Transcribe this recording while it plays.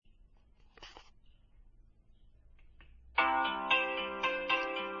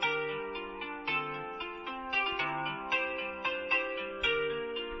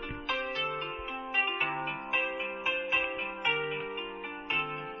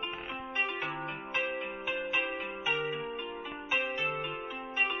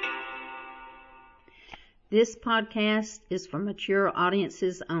This podcast is for mature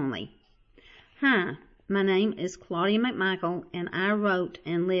audiences only. Hi, my name is Claudia McMichael, and I wrote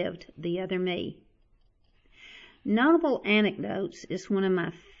and lived the other me. Notable Anecdotes is one of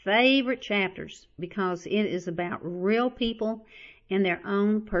my favorite chapters because it is about real people and their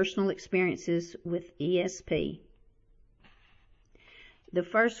own personal experiences with ESP. The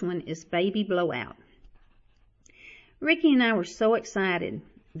first one is Baby Blowout. Ricky and I were so excited.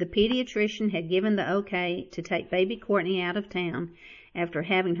 The pediatrician had given the okay to take baby Courtney out of town after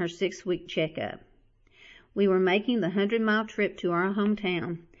having her 6-week checkup. We were making the 100-mile trip to our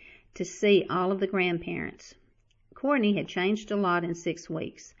hometown to see all of the grandparents. Courtney had changed a lot in 6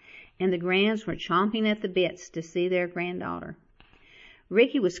 weeks, and the grands were chomping at the bits to see their granddaughter.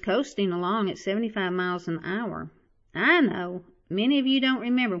 Ricky was coasting along at 75 miles an hour. I know, many of you don't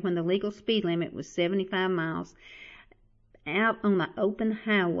remember when the legal speed limit was 75 miles out on the open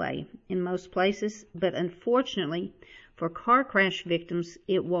highway in most places, but unfortunately for car crash victims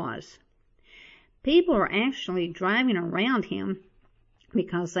it was. People were actually driving around him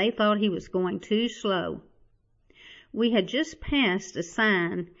because they thought he was going too slow. We had just passed a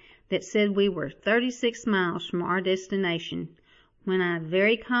sign that said we were 36 miles from our destination when I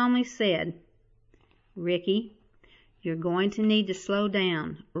very calmly said, "Ricky, you're going to need to slow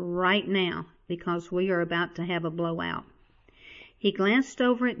down right now because we are about to have a blowout." He glanced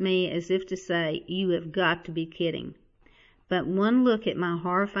over at me as if to say, "You have got to be kidding." But one look at my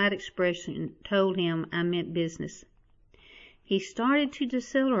horrified expression told him I meant business. He started to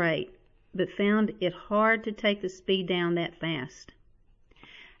decelerate, but found it hard to take the speed down that fast.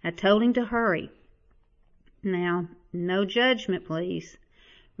 I told him to hurry. Now, no judgment, please.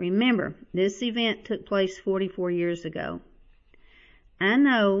 Remember, this event took place 44 years ago. I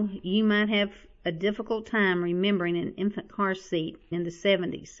know you might have a difficult time remembering an infant car seat in the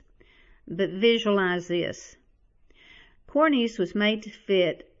 70s, but visualize this. Courtney's was made to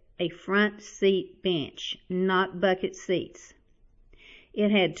fit a front seat bench, not bucket seats.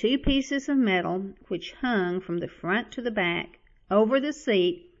 It had 2 pieces of metal which hung from the front to the back over the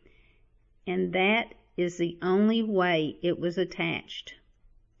seat, and that is the only way it was attached.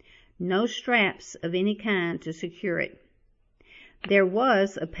 No straps of any kind to secure it. There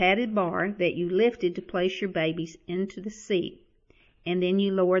was a padded bar that you lifted to place your babies into the seat, and then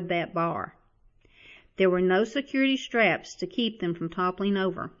you lowered that bar. There were no security straps to keep them from toppling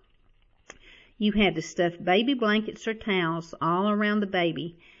over. You had to stuff baby blankets or towels all around the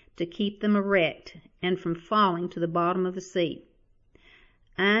baby to keep them erect and from falling to the bottom of the seat.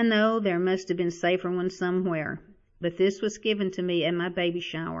 I know there must have been safer ones somewhere, but this was given to me at my baby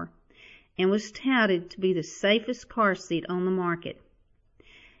shower and was touted to be the safest car seat on the market.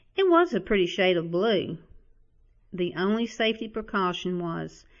 It was a pretty shade of blue. The only safety precaution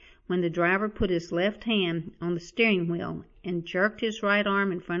was when the driver put his left hand on the steering wheel and jerked his right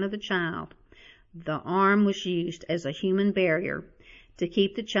arm in front of the child. The arm was used as a human barrier to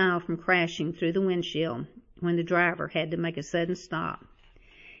keep the child from crashing through the windshield when the driver had to make a sudden stop.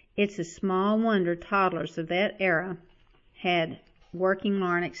 It's a small wonder toddlers of that era had working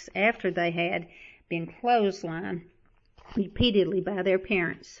larynx after they had been clotheslined repeatedly by their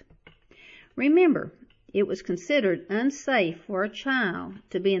parents. Remember, it was considered unsafe for a child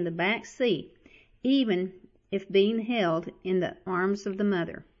to be in the back seat, even if being held in the arms of the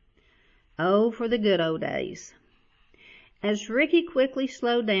mother. Oh, for the good old days. As Ricky quickly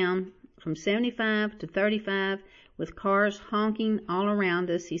slowed down from 75 to 35 with cars honking all around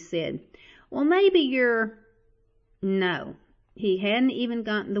us, he said, "Well, maybe you're..." No. He hadn't even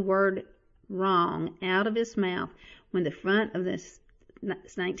gotten the word "wrong" out of his mouth when the front of this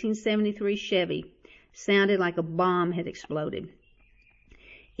 1973 Chevy sounded like a bomb had exploded.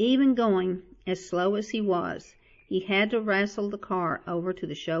 Even going as slow as he was, he had to wrestle the car over to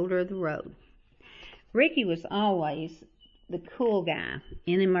the shoulder of the road. Ricky was always the cool guy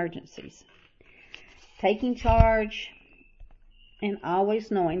in emergencies, taking charge and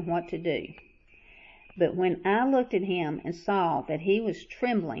always knowing what to do. But when I looked at him and saw that he was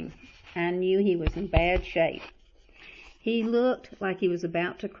trembling, I knew he was in bad shape. He looked like he was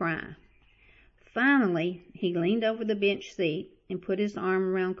about to cry. Finally, he leaned over the bench seat and put his arm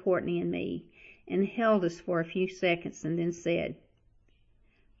around Courtney and me and held us for a few seconds and then said,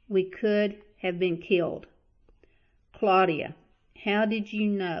 "We could have been killed. Claudia, how did you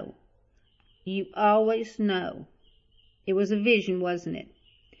know? You always know. It was a vision, wasn't it?"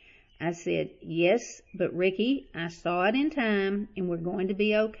 I said, "Yes, but Ricky, I saw it in time and we're going to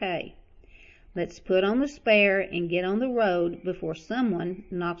be okay. Let's put on the spare and get on the road before someone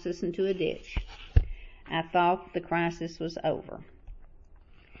knocks us into a ditch." I thought the crisis was over.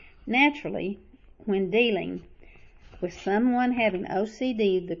 Naturally, When dealing with someone having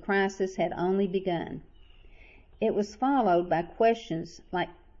OCD, the crisis had only begun. It was followed by questions like,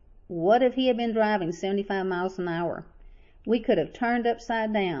 what if he had been driving 75 miles an hour? We could have turned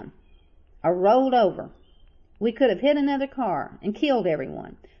upside down or rolled over. We could have hit another car and killed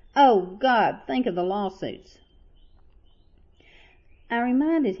everyone. Oh, God, think of the lawsuits. I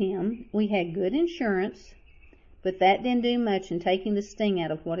reminded him we had good insurance, but that didn't do much in taking the sting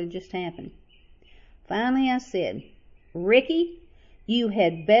out of what had just happened. Finally, I said, Ricky, you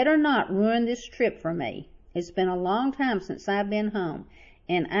had better not ruin this trip for me. It's been a long time since I've been home,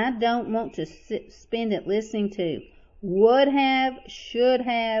 and I don't want to spend it listening to would have, should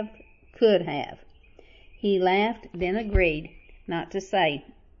have, could have. He laughed, then agreed not to say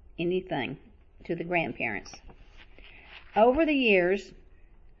anything to the grandparents. Over the years,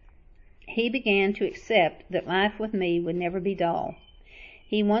 he began to accept that life with me would never be dull.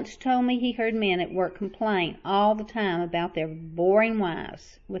 He once told me he heard men at work complain all the time about their boring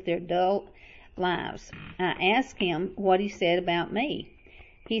wives with their dull lives. I asked him what he said about me.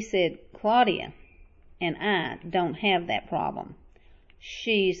 He said, Claudia and I don't have that problem.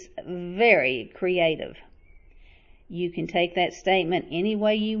 She's very creative. You can take that statement any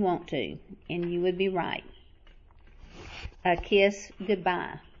way you want to, and you would be right. A kiss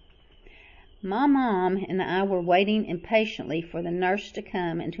goodbye. My mom and I were waiting impatiently for the nurse to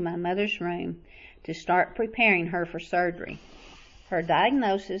come into my mother's room to start preparing her for surgery. Her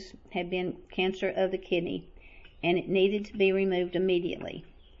diagnosis had been cancer of the kidney, and it needed to be removed immediately.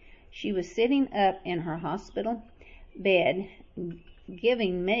 She was sitting up in her hospital bed,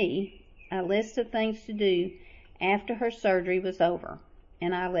 giving me a list of things to do after her surgery was over,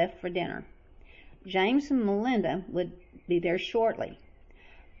 and I left for dinner. James and Melinda would be there shortly.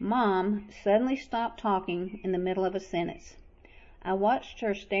 Mom suddenly stopped talking in the middle of a sentence. I watched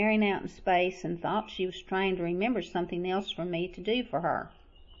her staring out in space and thought she was trying to remember something else for me to do for her.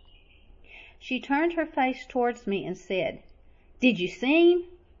 She turned her face towards me and said, Did you see him?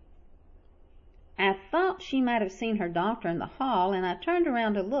 I thought she might have seen her doctor in the hall, and I turned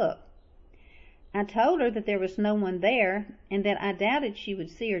around to look. I told her that there was no one there and that I doubted she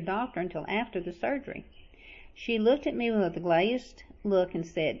would see her doctor until after the surgery. She looked at me with a glazed look and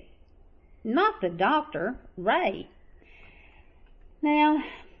said, Not the doctor, Ray. Now,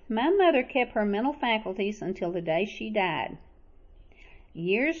 my mother kept her mental faculties until the day she died.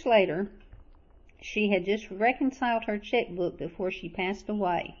 Years later, she had just reconciled her checkbook before she passed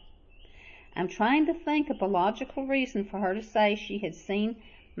away. I'm trying to think of a logical reason for her to say she had seen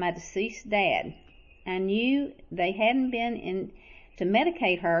my deceased dad. I knew they hadn't been in to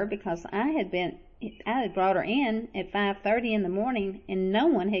medicate her because I had brought her in at 5:30 in the morning and no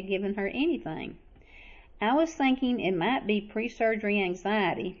one had given her anything. I was thinking it might be pre-surgery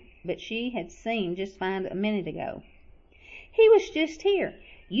anxiety, but she had seemed just fine a minute ago. He was just here.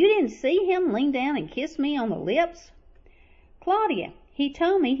 You didn't see him lean down and kiss me on the lips? Claudia, he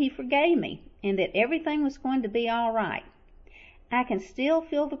told me he forgave me and that everything was going to be all right. I can still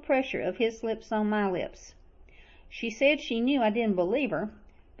feel the pressure of his lips on my lips. She said she knew I didn't believe her,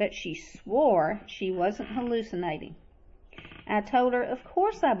 but she swore she wasn't hallucinating. I told her, of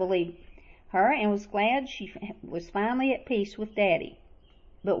course I believed her and was glad she was finally at peace with Daddy.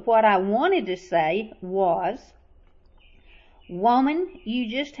 But what I wanted to say was, Woman, you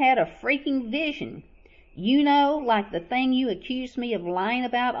just had a freaking vision. You know, like the thing you accused me of lying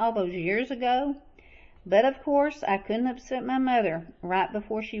about all those years ago. But of course I couldn't upset my mother right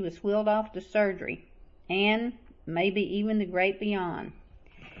before she was wheeled off to surgery, and maybe even the great beyond.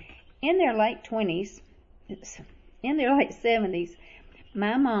 In their late 70s,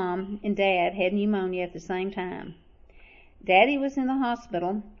 my mom and Dad had pneumonia at the same time. Daddy was in the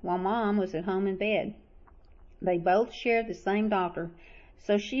hospital while Mom was at home in bed. They both shared the same doctor,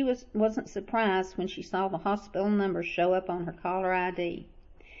 so she wasn't surprised when she saw the hospital number show up on her caller ID.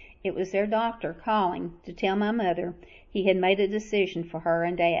 It was their doctor calling to tell my mother he had made a decision for her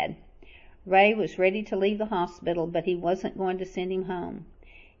and Dad. Ray was ready to leave the hospital, but he wasn't going to send him home.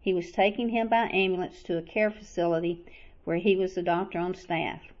 He was taking him by ambulance to a care facility where he was the doctor on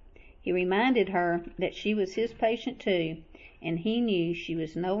staff. He reminded her that she was his patient too, and he knew she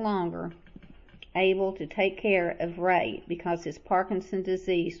was no longer able to take care of Ray because his Parkinson's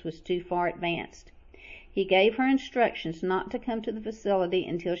disease was too far advanced. He gave her instructions not to come to the facility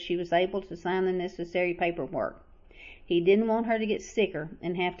until she was able to sign the necessary paperwork. He didn't want her to get sicker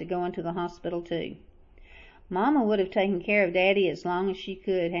and have to go into the hospital too. Mama would have taken care of Daddy as long as she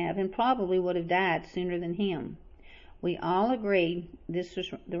could have and probably would have died sooner than him. We all agreed this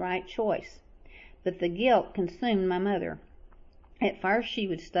was the right choice, but the guilt consumed my mother. At first she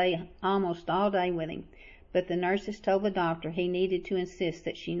would stay almost all day with him, but the nurses told the doctor he needed to insist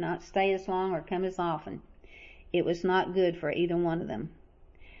that she not stay as long or come as often. It was not good for either one of them.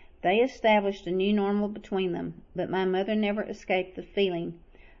 They established a new normal between them, but my mother never escaped the feeling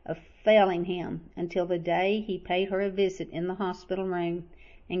of failing him until the day he paid her a visit in the hospital room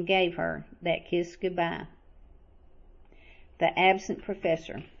and gave her that kiss goodbye. The absent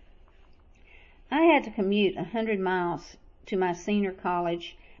professor. I had to commute 100 miles to my senior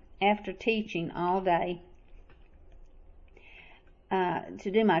college after teaching all day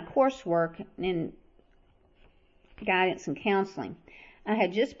to do my coursework in guidance and counseling. I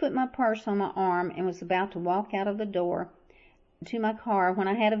had just put my purse on my arm and was about to walk out of the door to my car when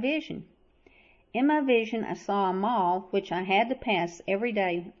I had a vision. In my vision, I saw a mall which I had to pass every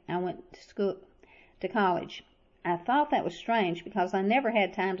day I went to college. I thought that was strange because I never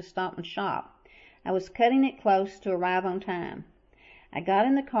had time to stop and shop. I was cutting it close to arrive on time. I got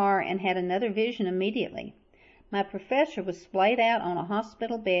in the car and had another vision immediately. My professor was splayed out on a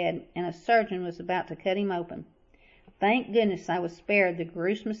hospital bed and a surgeon was about to cut him open. Thank goodness I was spared the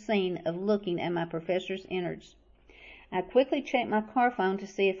gruesome scene of looking at my professor's innards. I quickly checked my car phone to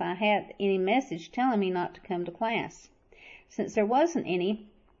see if I had any message telling me not to come to class. Since there wasn't any,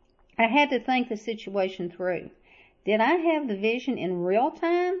 I had to think the situation through. Did I have the vision in real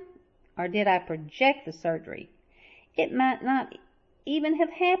time, or did I project the surgery? It might not even have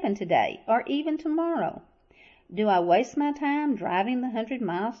happened today, or even tomorrow. Do I waste my time driving the 100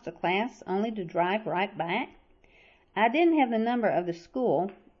 miles to class only to drive right back? I didn't have the number of the school,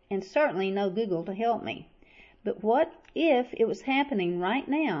 and certainly no Google to help me. But what if it was happening right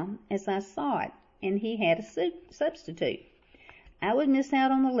now as I saw it, and he had a substitute? I would miss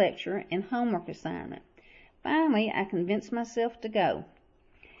out on the lecture and homework assignment. Finally, I convinced myself to go.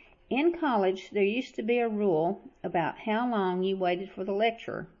 In college, there used to be a rule about how long you waited for the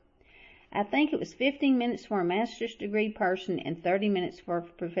lecturer. I think it was 15 minutes for a master's degree person and 30 minutes for a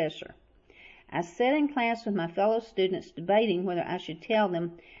professor. I sat in class with my fellow students debating whether I should tell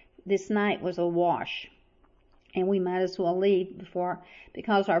them this night was a wash, and we might as well leave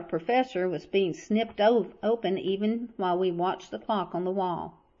because our professor was being snipped open even while we watched the clock on the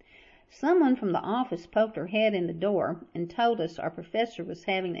wall. Someone from the office poked her head in the door and told us our professor was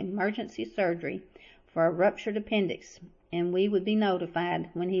having emergency surgery for a ruptured appendix, and we would be notified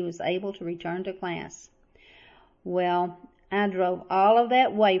when he was able to return to class. Well, I drove all of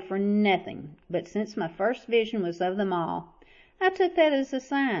that way for nothing, but since my first vision was of the mall, I took that as a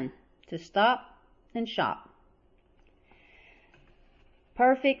sign to stop and shop.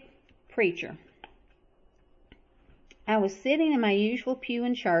 Perfect preacher. I was sitting in my usual pew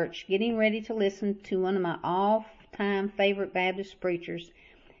in church, getting ready to listen to one of my all-time favorite Baptist preachers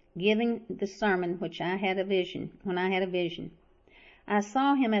giving the sermon when I had a vision. I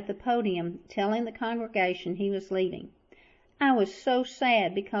saw him at the podium telling the congregation he was leaving. I was so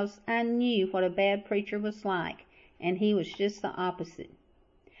sad because I knew what a bad preacher was like, and he was just the opposite.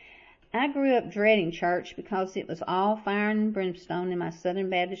 I grew up dreading church because it was all fire and brimstone in my Southern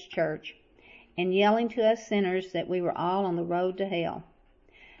Baptist church, and yelling to us sinners that we were all on the road to hell.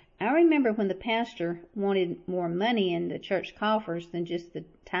 I remember when the pastor wanted more money in the church coffers than just the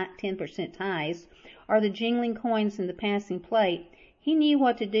 10% tithes or the jingling coins in the passing plate, he knew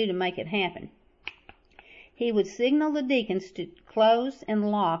what to do to make it happen. He would signal the deacons to close and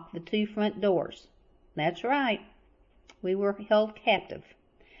lock the 2 front doors. That's right, we were held captive.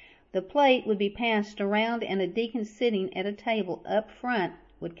 The plate would be passed around, and a deacon sitting at a table up front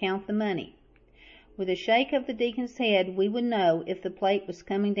would count the money. With a shake of the deacon's head, we would know if the plate was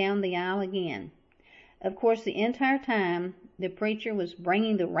coming down the aisle again. Of course, the entire time, the preacher was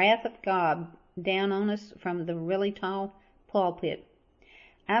bringing the wrath of God down on us from the really tall pulpit.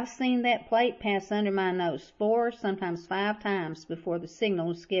 I've seen that plate pass under my nose 4, sometimes 5 times before the signal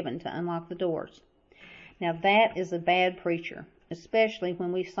was given to unlock the doors. Now that is a bad preacher, especially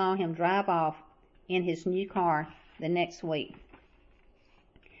when we saw him drive off in his new car the next week.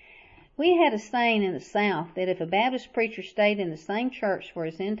 We had a saying in the South that if a Baptist preacher stayed in the same church for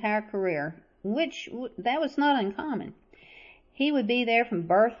his entire career, that was not uncommon, he would be there from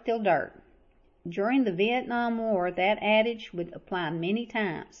birth till dirt. During the Vietnam War, that adage would apply many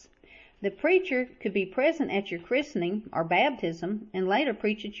times. The preacher could be present at your christening or baptism and later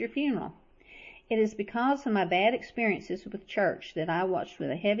preach at your funeral. It is because of my bad experiences with church that I watched with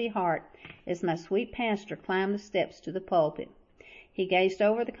a heavy heart as my sweet pastor climbed the steps to the pulpit. He gazed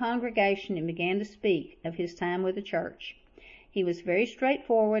over the congregation and began to speak of his time with the church. He was very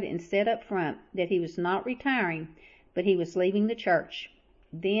straightforward and said up front that he was not retiring, but he was leaving the church.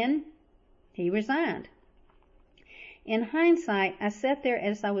 Then he resigned. In hindsight, I sat there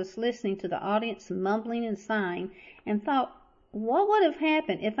as I was listening to the audience mumbling and sighing and thought, what would have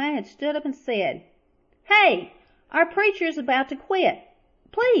happened if I had stood up and said, "Hey, our preacher is about to quit.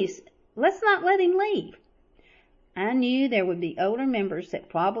 Please, let's not let him leave." I knew there would be older members that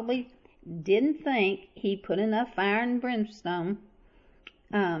probably didn't think he put enough fire and brimstone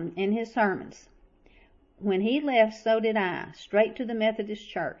in his sermons. When he left, so did I, straight to the Methodist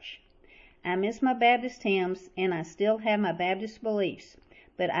Church. I miss my Baptist hymns, and I still have my Baptist beliefs,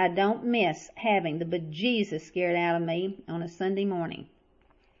 but I don't miss having the bejesus scared out of me on a Sunday morning.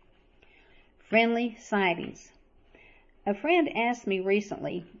 Friendly sightings. A friend asked me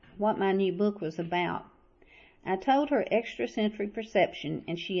recently what my new book was about. I told her extrasensory perception,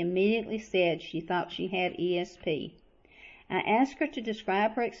 and she immediately said she thought she had ESP. I asked her to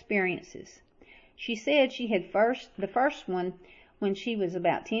describe her experiences. She said she had the first one when she was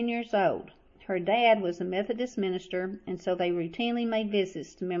about 10 years old. Her dad was a Methodist minister, and so they routinely made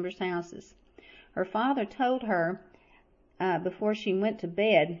visits to members' houses. Her father told her before she went to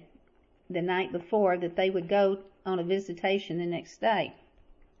bed the night before that they would go on a visitation the next day.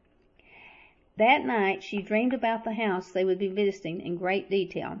 That night she dreamed about the house they would be visiting in great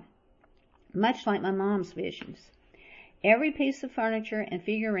detail, much like my mom's visions. Every piece of furniture and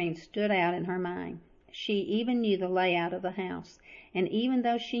figurine stood out in her mind. She even knew the layout of the house, and even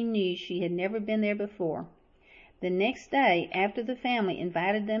though she knew she had never been there before. The next day, after the family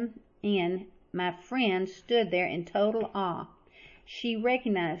invited them in, my friend stood there in total awe. She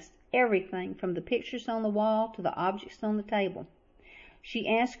recognized everything from the pictures on the wall to the objects on the table. She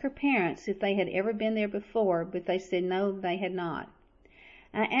asked her parents if they had ever been there before, but they said no, they had not.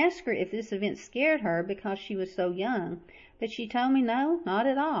 I asked her if this event scared her because she was so young, but she told me no, not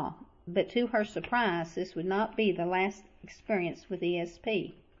at all. But to her surprise, this would not be the last experience with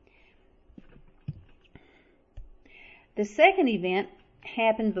ESP. The second event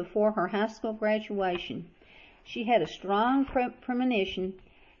happened before her high school graduation. She had a strong premonition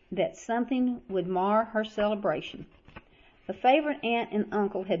that something would mar her celebration. A favorite aunt and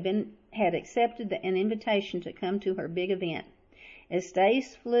uncle had accepted an invitation to come to her big event. As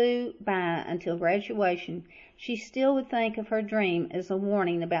days flew by until graduation, she still would think of her dream as a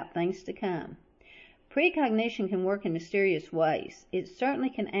warning about things to come. Precognition can work in mysterious ways. It certainly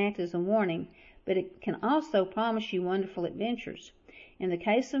can act as a warning, but it can also promise you wonderful adventures. In the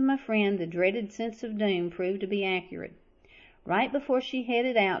case of my friend, the dreaded sense of doom proved to be accurate. Right before she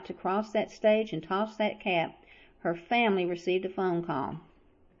headed out to cross that stage and toss that cap, her family received a phone call.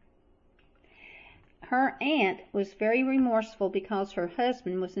 Her aunt was very remorseful because her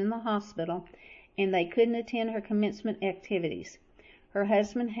husband was in the hospital and they couldn't attend her commencement activities. Her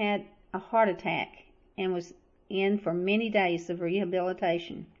husband had a heart attack and was in for many days of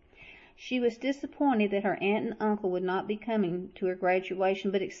rehabilitation. She was disappointed that her aunt and uncle would not be coming to her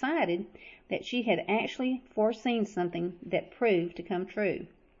graduation, but excited that she had actually foreseen something that proved to come true.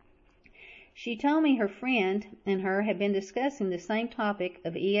 She told me her friend and her had been discussing the same topic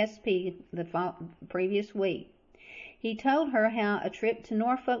of ESP the previous week. He told her how a trip to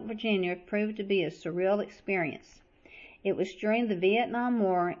Norfolk, Virginia proved to be a surreal experience. It was during the Vietnam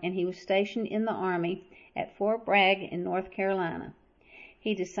War, and he was stationed in the Army at Fort Bragg in North Carolina.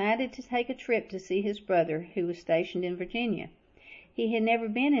 He decided to take a trip to see his brother, who was stationed in Virginia. He had never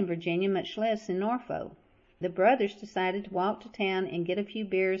been in Virginia, much less in Norfolk. The brothers decided to walk to town and get a few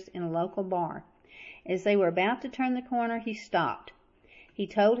beers in a local bar. As they were about to turn the corner, he stopped. He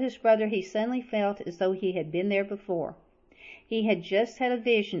told his brother he suddenly felt as though he had been there before. He had just had a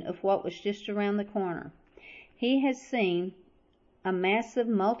vision of what was just around the corner. He had seen a massive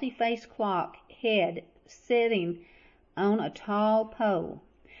multi-faced clock head sitting on a tall pole.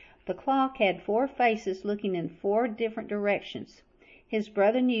 The clock had 4 faces looking in 4 different directions. His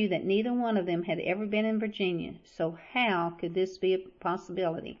brother knew that neither one of them had ever been in Virginia, so how could this be a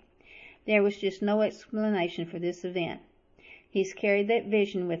possibility? There was just no explanation for this event. He's carried that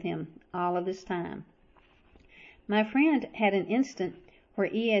vision with him all of his time. My friend had an instant where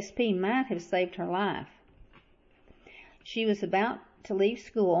ESP might have saved her life. She was about to leave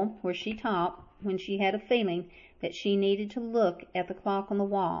school, where she taught, when she had a feeling that she needed to look at the clock on the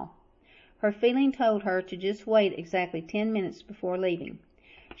wall. Her feeling told her to just wait exactly 10 minutes before leaving.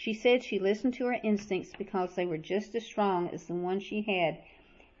 She said she listened to her instincts because they were just as strong as the one she had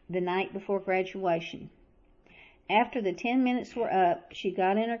the night before graduation. After the 10 minutes were up, she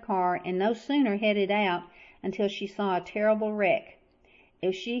got in her car and no sooner headed out until she saw a terrible wreck.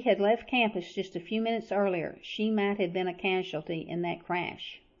 If she had left campus just a few minutes earlier, she might have been a casualty in that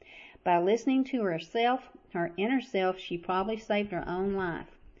crash. By listening to herself, her inner self, she probably saved her own life.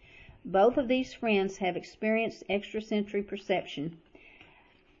 Both of these friends have experienced extrasensory perception.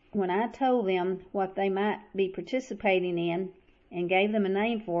 When I told them what they might be participating in and gave them a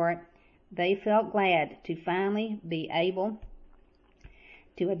name for it, they felt glad to finally be able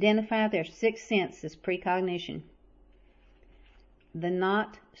to identify their sixth sense as precognition. The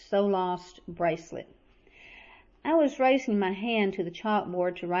Not So Lost bracelet. I was raising my hand to the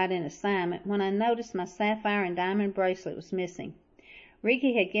chalkboard to write an assignment when I noticed my sapphire and diamond bracelet was missing.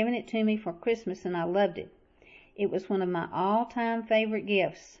 Ricky had given it to me for Christmas and I loved it. It was one of my all-time favorite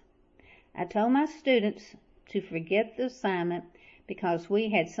gifts. I told my students to forget the assignment because we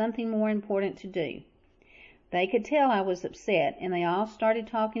had something more important to do. They could tell I was upset, and they all started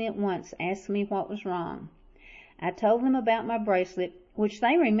talking at once, asking me what was wrong. I told them about my bracelet, which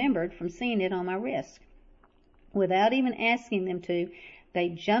they remembered from seeing it on my wrist. Without even asking them to, they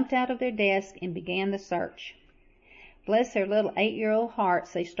jumped out of their desk and began the search. Bless their little 8-year-old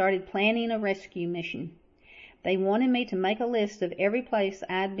hearts, they started planning a rescue mission. They wanted me to make a list of every place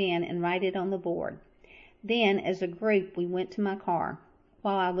I'd been and write it on the board. Then, as a group, we went to my car.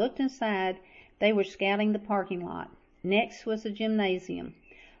 While I looked inside, they were scouting the parking lot. Next was the gymnasium.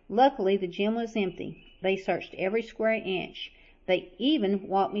 Luckily, the gym was empty. They searched every square inch. They even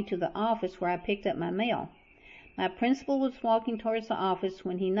walked me to the office where I picked up my mail. My principal was walking towards the office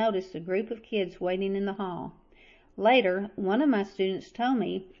when he noticed a group of kids waiting in the hall. Later, one of my students told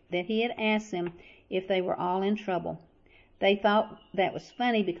me that he had asked them if they were all in trouble. They thought that was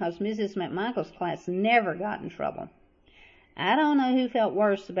funny because Mrs. McMichael's class never got in trouble. I don't know who felt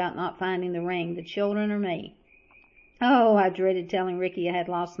worse about not finding the ring, the children or me. Oh, I dreaded telling Ricky I had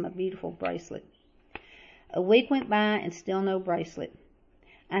lost my beautiful bracelet. A week went by and still no bracelet.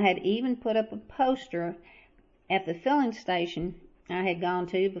 I had even put up a poster at the filling station I had gone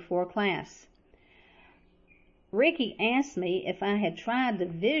to before class. Ricky asked me if I had tried to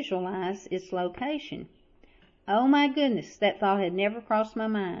visualize its location. Oh my goodness, that thought had never crossed my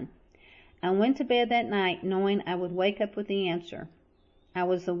mind. I went to bed that night knowing I would wake up with the answer. I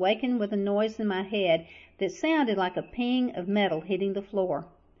was awakened with a noise in my head that sounded like a ping of metal hitting the floor.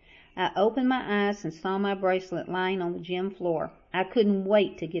 I opened my eyes and saw my bracelet lying on the gym floor. I couldn't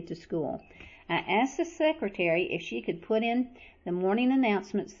wait to get to school. I asked the secretary if she could put in the morning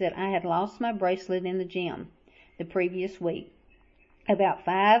announcements that I had lost my bracelet in the gym the previous week. About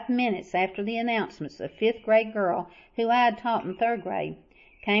 5 minutes after the announcements, a 5th grade girl who I had taught in 3rd grade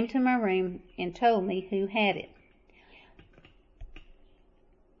came to my room and told me who had it.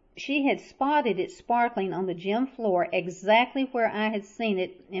 She had spotted it sparkling on the gym floor exactly where I had seen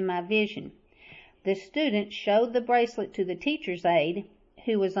it in my vision. The student showed the bracelet to the teacher's aide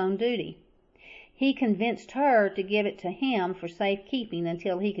who was on duty. He convinced her to give it to him for safekeeping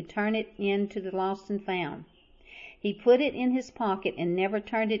until he could turn it in to the lost and found. He put it in his pocket and never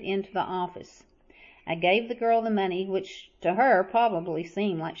turned it into the office. I gave the girl the money, which to her probably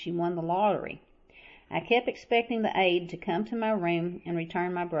seemed like she won the lottery. I kept expecting the aide to come to my room and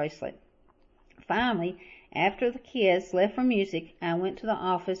return my bracelet. Finally, after the kids left for music, I went to the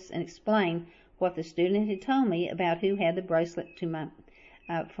office and explained what the student had told me about who had the bracelet to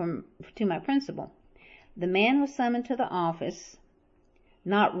my principal. The man was summoned to the office,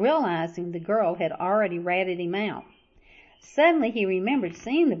 not realizing the girl had already ratted him out. Suddenly he remembered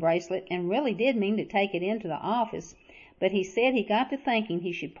seeing the bracelet and really did mean to take it into the office, but he said he got to thinking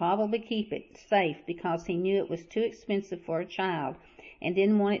he should probably keep it safe because he knew it was too expensive for a child and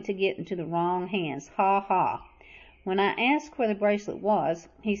didn't want it to get into the wrong hands. Ha ha. When I asked where the bracelet was,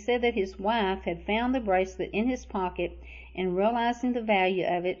 he said that his wife had found the bracelet in his pocket and realizing the value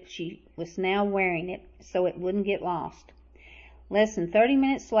of it, she was now wearing it so it wouldn't get lost. Less than 30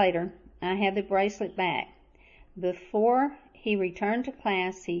 minutes later, I had the bracelet back. Before he returned to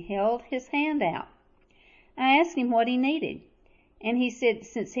class, he held his hand out. I asked him what he needed, and he said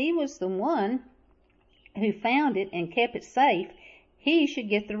since he was the one who found it and kept it safe, he should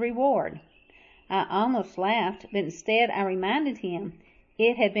get the reward. I almost laughed, but instead I reminded him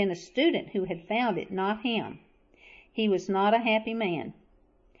it had been a student who had found it, not him. He was not a happy man.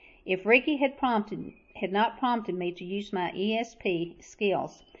 If Ricky had not prompted me to use my ESP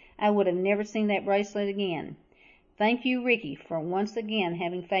skills, I would have never seen that bracelet again. Thank you, Ricky, for once again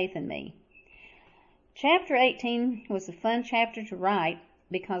having faith in me. Chapter 18 was a fun chapter to write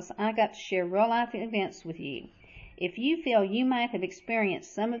because I got to share real-life events with you. If you feel you might have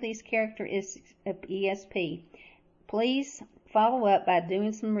experienced some of these characteristics of ESP, please follow up by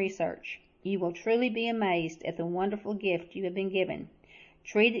doing some research. You will truly be amazed at the wonderful gift you have been given.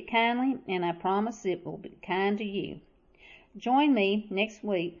 Treat it kindly, and I promise it will be kind to you. Join me next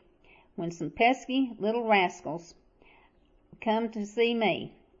week when some pesky little rascals come to see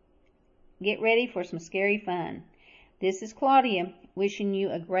me. get ready for some scary fun. This is Claudia wishing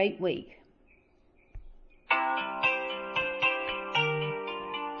you a great week.